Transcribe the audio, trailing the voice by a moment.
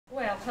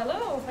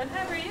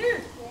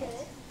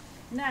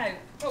Now,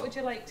 what would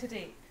you like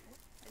today?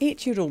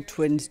 8-year-old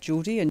twins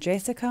Jodie and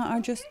Jessica are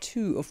just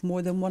two of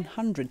more than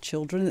 100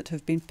 children that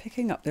have been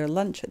picking up their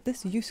lunch at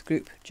this youth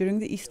group during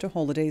the Easter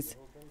holidays.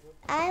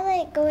 I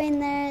like going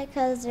there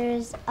because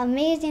there's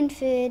amazing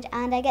food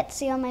and I get to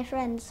see all my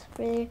friends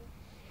there.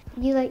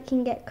 You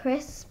can get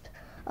crisp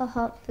or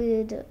hot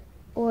food,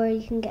 or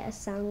you can get a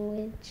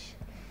sandwich,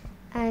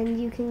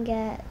 and you can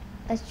get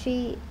a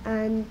treat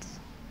and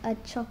a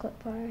chocolate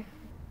bar.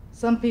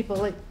 Some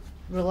people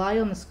rely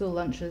on the school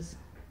lunches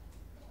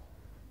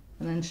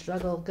and then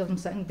struggle, give them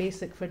something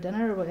basic for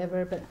dinner or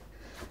whatever, but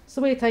it's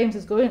the way times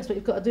is going, it's what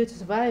you've got to do to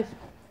survive.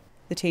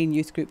 The Tain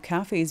Youth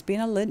Cafe has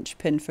been a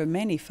linchpin for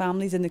many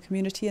families in the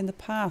community in the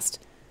past.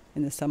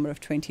 In the summer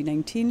of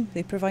 2019,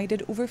 they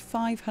provided over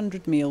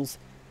 500 meals.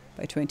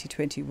 By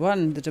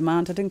 2021, the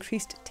demand had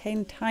increased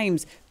 10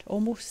 times to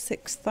almost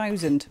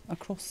 6,000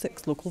 across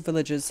 6 local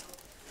villages.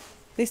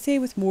 They say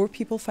with more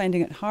people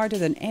finding it harder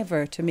than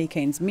ever to make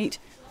ends meet,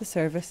 the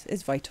service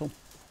is vital.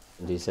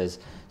 He says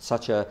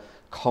such a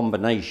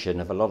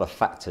combination of a lot of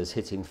factors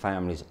hitting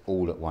families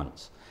all at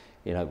once.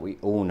 You know, we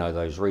all know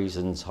those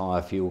reasons: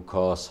 higher fuel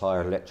costs,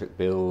 higher electric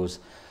bills,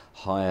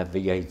 higher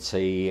VAT,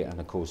 and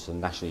of course the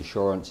national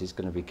insurance is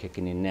going to be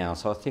kicking in now.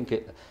 So I think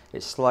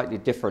it's slightly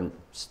different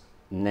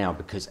now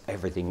because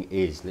everything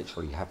is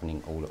literally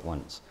happening all at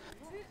once.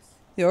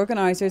 The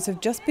organisers have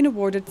just been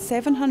awarded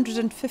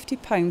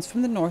 £750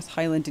 from the North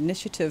Highland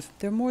Initiative.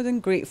 They're more than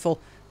grateful,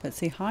 but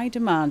say high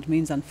demand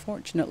means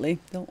unfortunately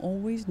they'll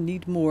always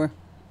need more.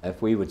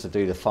 If we were to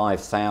do the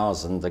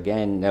 5,000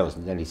 again, there was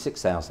nearly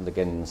 6,000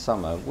 again in the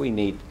summer, we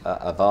need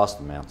a vast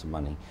amount of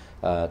money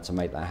to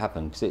make that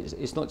happen. Because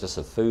it's not just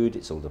the food,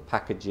 it's all the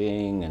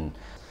packaging, and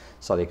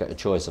so they get a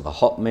choice of a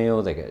hot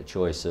meal, they get a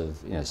choice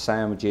of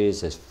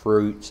sandwiches, there's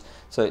fruit.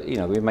 So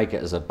we make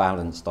it as a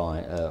balanced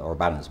diet or a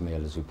balanced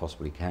meal as we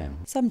possibly can.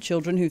 Some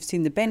children who've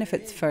seen the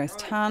benefits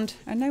firsthand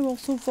are now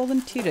also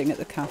volunteering at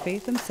the cafe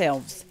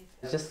themselves.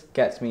 It just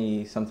gets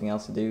me something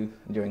else to do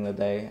during the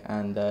day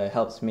and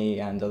helps me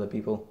and other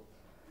people.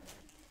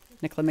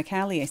 Nicola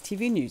McCally,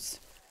 STV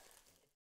News.